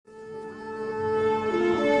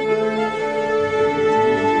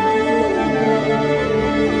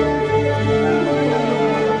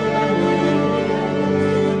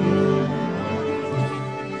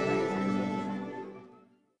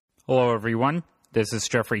This is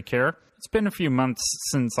Jeffrey Kerr. It's been a few months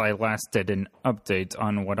since I last did an update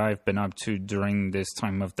on what I've been up to during this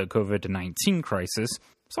time of the COVID-19 crisis,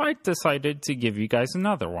 so I decided to give you guys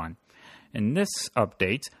another one. In this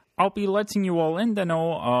update, I'll be letting you all in the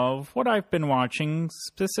know of what I've been watching,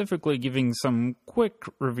 specifically giving some quick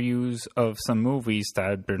reviews of some movies that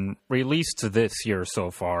have been released this year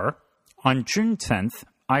so far. On June 10th,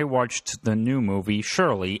 I watched the new movie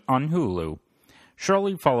Shirley on Hulu.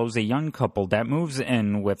 Shirley follows a young couple that moves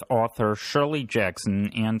in with author Shirley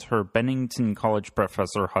Jackson and her Bennington College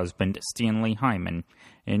professor husband Stanley Hyman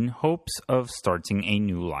in hopes of starting a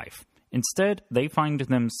new life. Instead, they find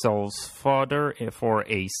themselves fodder for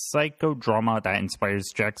a psychodrama that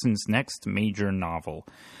inspires Jackson's next major novel.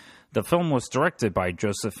 The film was directed by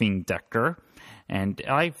Josephine Decker, and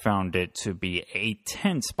I found it to be a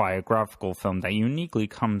tense biographical film that uniquely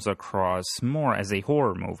comes across more as a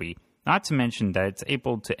horror movie. Not to mention that it's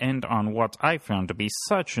able to end on what I found to be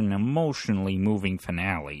such an emotionally moving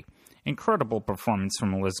finale. Incredible performance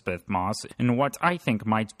from Elisabeth Moss in what I think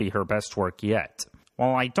might be her best work yet.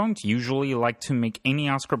 While I don't usually like to make any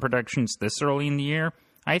Oscar predictions this early in the year,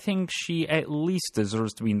 I think she at least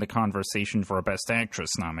deserves to be in the conversation for a Best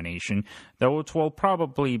Actress nomination, though it will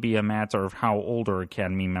probably be a matter of how older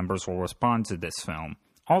Academy members will respond to this film.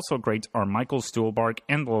 Also great are Michael Stuhlbarg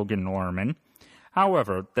and Logan Lerman.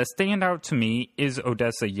 However, the standout to me is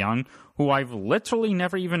Odessa Young, who I've literally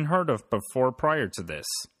never even heard of before prior to this.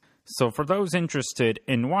 So for those interested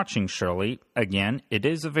in watching Shirley, again, it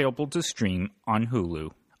is available to stream on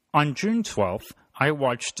Hulu. On June 12th, I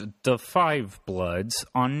watched The Five Bloods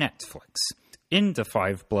on Netflix. In The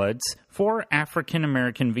Five Bloods, 4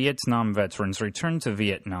 African-American Vietnam veterans return to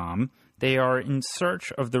Vietnam. They are in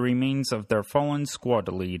search of the remains of their fallen squad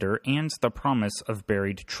leader and the promise of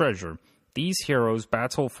buried treasure. These heroes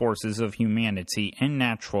battle forces of humanity and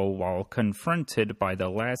natural while confronted by the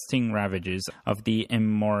lasting ravages of the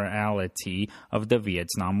immorality of the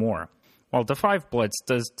Vietnam War. While The Five Bloods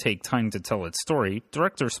does take time to tell its story,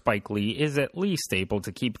 director Spike Lee is at least able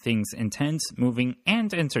to keep things intense, moving,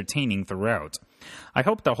 and entertaining throughout. I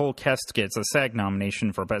hope the whole cast gets a SAG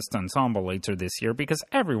nomination for Best Ensemble later this year because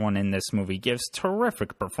everyone in this movie gives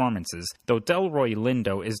terrific performances, though Delroy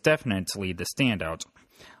Lindo is definitely the standout.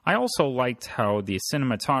 I also liked how the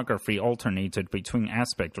cinematography alternated between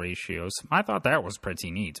aspect ratios. I thought that was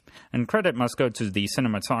pretty neat. And credit must go to the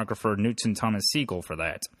cinematographer Newton Thomas Siegel for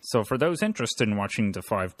that. So for those interested in watching The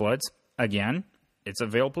Five Bloods, again, it's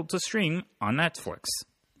available to stream on Netflix.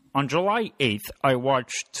 On July 8th, I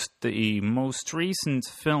watched the most recent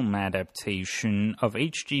film adaptation of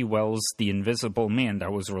H.G. Wells' The Invisible Man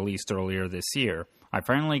that was released earlier this year. I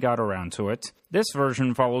finally got around to it. This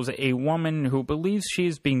version follows a woman who believes she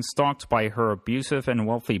is being stalked by her abusive and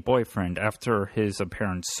wealthy boyfriend after his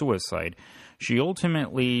apparent suicide. She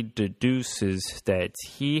ultimately deduces that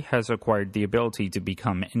he has acquired the ability to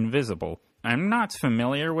become invisible. I'm not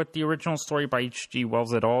familiar with the original story by H.G.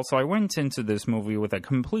 Wells at all, so I went into this movie with a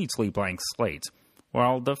completely blank slate.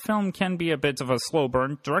 While the film can be a bit of a slow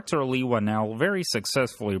burn, director Leigh Whannell very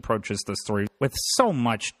successfully approaches the story with so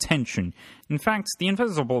much tension. In fact, The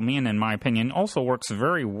Invisible Man, in my opinion, also works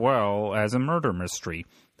very well as a murder mystery.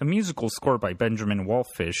 The musical score by Benjamin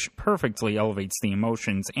Wallfish perfectly elevates the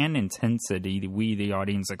emotions and intensity we, the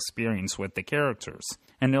audience, experience with the characters.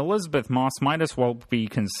 And Elisabeth Moss might as well be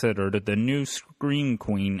considered the new Scream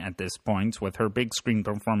Queen at this point, with her big screen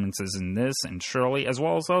performances in this and Shirley, as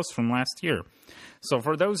well as us from last year. So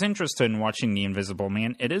for those interested in watching The Invisible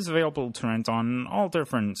Man, it is available to rent on all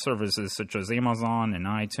different services such as Amazon and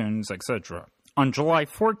iTunes, etc. On July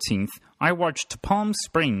 14th, I watched Palm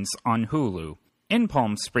Springs on Hulu. In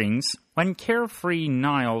Palm Springs, when carefree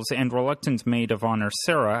Niles and reluctant maid of honor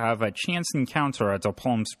Sarah have a chance encounter at a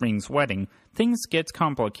Palm Springs wedding, things get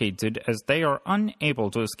complicated as they are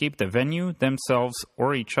unable to escape the venue, themselves,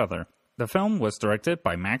 or each other. The film was directed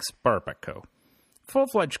by Max Barbaco.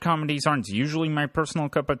 Full-fledged comedies aren't usually my personal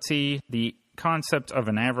cup of tea. The concept of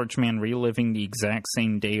an average man reliving the exact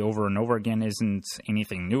same day over and over again isn't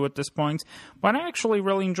anything new at this point, but I actually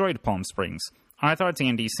really enjoyed Palm Springs. I thought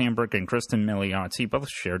Andy Samberg and Kristen Milioti both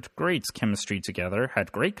shared great chemistry together,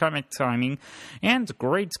 had great comic timing, and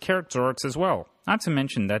great character arcs as well. Not to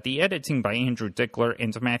mention that the editing by Andrew Dickler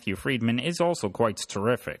and Matthew Friedman is also quite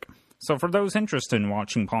terrific. So for those interested in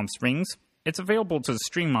watching Palm Springs, it's available to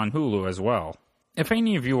stream on Hulu as well. If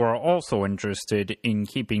any of you are also interested in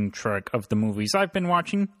keeping track of the movies I've been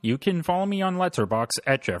watching, you can follow me on Letterboxd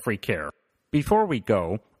at Jeffrey Kerr. Before we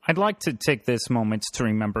go, I'd like to take this moment to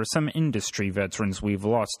remember some industry veterans we've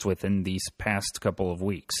lost within these past couple of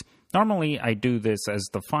weeks. Normally, I do this as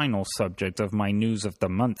the final subject of my News of the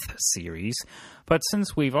Month series, but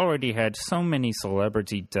since we've already had so many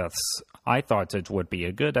celebrity deaths, I thought it would be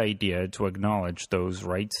a good idea to acknowledge those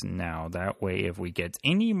right now. That way, if we get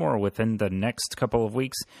any more within the next couple of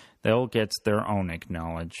weeks, they'll get their own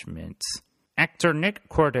acknowledgement. Actor Nick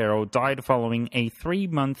Cordero died following a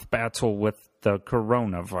 3-month battle with the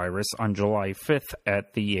coronavirus on July 5th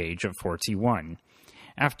at the age of 41.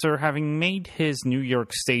 After having made his New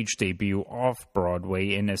York stage debut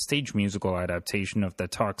off-Broadway in a stage musical adaptation of The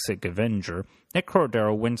Toxic Avenger, Nick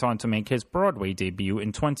Cordero went on to make his Broadway debut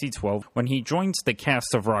in 2012 when he joined the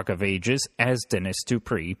cast of Rock of Ages as Dennis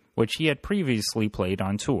Dupree, which he had previously played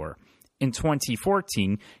on tour. In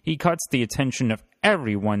 2014, he caught the attention of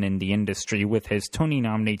everyone in the industry with his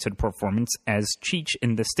Tony-nominated performance as Cheech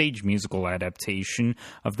in the stage musical adaptation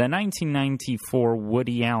of the 1994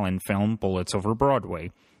 Woody Allen film Bullets Over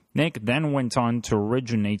Broadway. Nick then went on to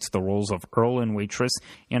originate the roles of Earl and Waitress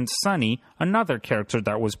and Sonny, another character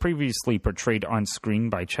that was previously portrayed on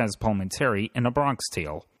screen by Chaz Palminteri in A Bronx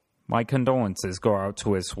Tale. My condolences go out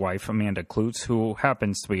to his wife, Amanda Klutz, who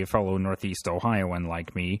happens to be a fellow Northeast Ohioan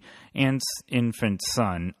like me, and infant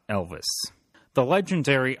son, Elvis. The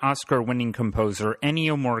legendary Oscar-winning composer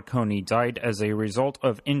Ennio Morricone died as a result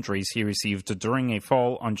of injuries he received during a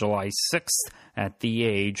fall on July 6th at the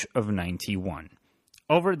age of 91.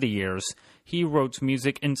 Over the years, he wrote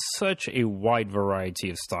music in such a wide variety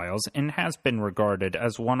of styles and has been regarded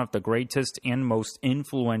as one of the greatest and most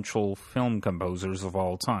influential film composers of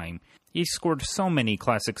all time. He scored so many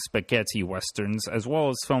classic spaghetti westerns, as well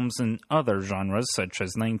as films in other genres such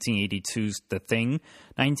as 1982's The Thing,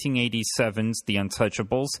 1987's The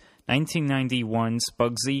Untouchables, 1991's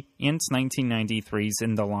Bugsy, and 1993's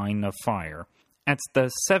In the Line of Fire. At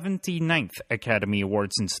the 79th Academy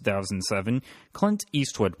Awards in 2007, Clint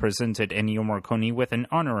Eastwood presented Ennio Morricone with an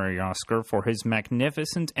honorary Oscar for his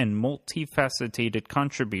magnificent and multifaceted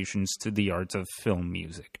contributions to the art of film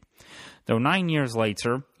music. Though 9 years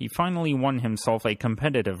later, he finally won himself a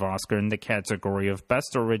competitive Oscar in the category of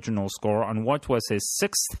Best Original Score on what was his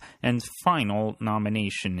 6th and final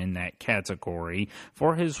nomination in that category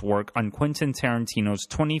for his work on Quentin Tarantino's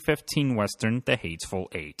 2015 Western, The Hateful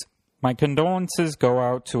Eight. My condolences go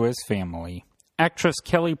out to his family. Actress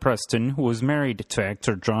Kelly Preston, who was married to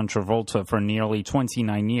actor John Travolta for nearly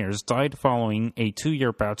 29 years, died following a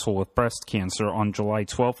 2-year battle with breast cancer on July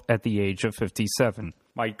 12th at the age of 57.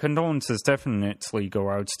 My condolences definitely go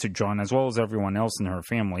out to John as well as everyone else in her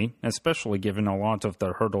family, especially given a lot of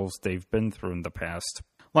the hurdles they've been through in the past.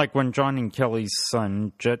 Like when John and Kelly's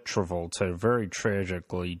son, Jet Travolta, very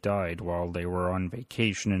tragically died while they were on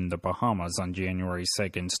vacation in the Bahamas on January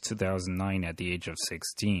 2nd, 2009 at the age of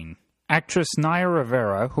 16. Actress Naya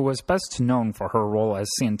Rivera, who was best known for her role as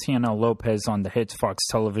Santana Lopez on the hit Fox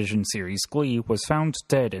television series Glee, was found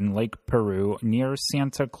dead in Lake Peru near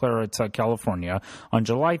Santa Clarita, California on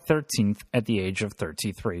July 13th at the age of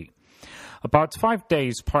 33. About 5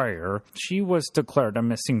 days prior, she was declared a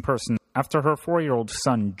missing person after her 4-year-old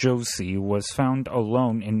son, Josie, was found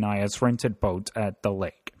alone in Naya's rented boat at the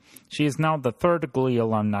lake. She is now the third Glee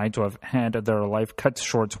alumni to have had their life cut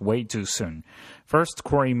short way too soon. First,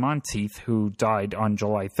 Corey Monteith, who died on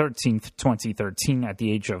July 13th, 2013 at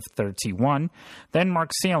the age of 31. Then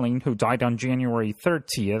Mark Salling, who died on January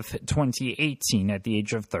 30th, 2018 at the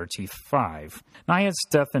age of 35. Naya's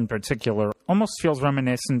death in particular almost feels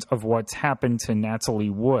reminiscent of what happened to Natalie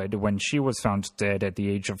Wood when she was found dead at the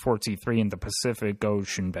age of 43 in the Pacific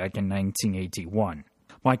Ocean back in 1981.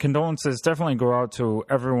 My condolences definitely go out to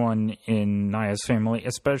everyone in Naya's family,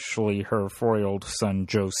 especially her 4-year-old son,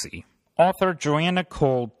 Josie. Author Joanna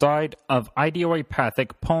Cole died of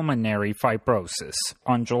idiopathic pulmonary fibrosis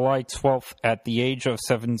on July 12th at the age of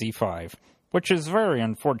 75, which is very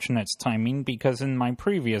unfortunate timing because in my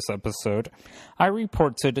previous episode, I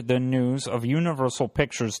reported the news of Universal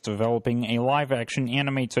Pictures developing a live-action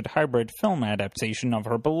animated hybrid film adaptation of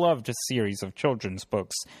her beloved series of children's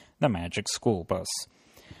books, The Magic School Bus.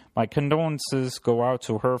 My condolences go out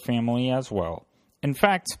to her family as well. In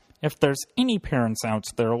fact, if there's any parents out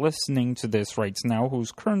there listening to this right now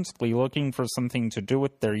who's currently looking for something to do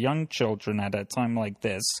with their young children at a time like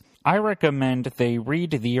this, I recommend they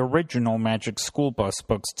read the original Magic School Bus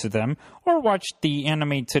books to them or watch the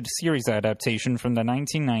animated series adaptation from the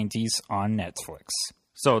 1990s on Netflix.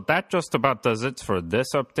 So that just about does it for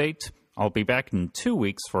this update. I'll be back in 2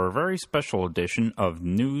 weeks for a very special edition of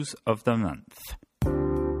News of the Month.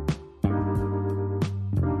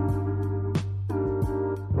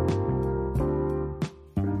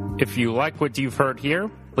 If you like what you've heard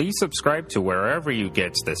here, Please subscribe to wherever you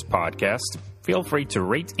get this podcast. Feel free to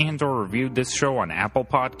rate and or review this show on Apple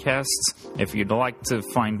Podcasts. If you'd like to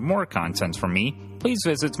find more content from me, please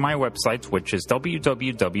visit my website, which is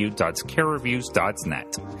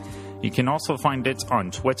www.carereviews.net. You can also find it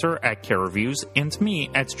on Twitter at CareReviews and me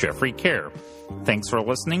at Jeffrey Care. Thanks for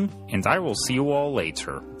listening, and I will see you all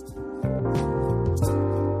later.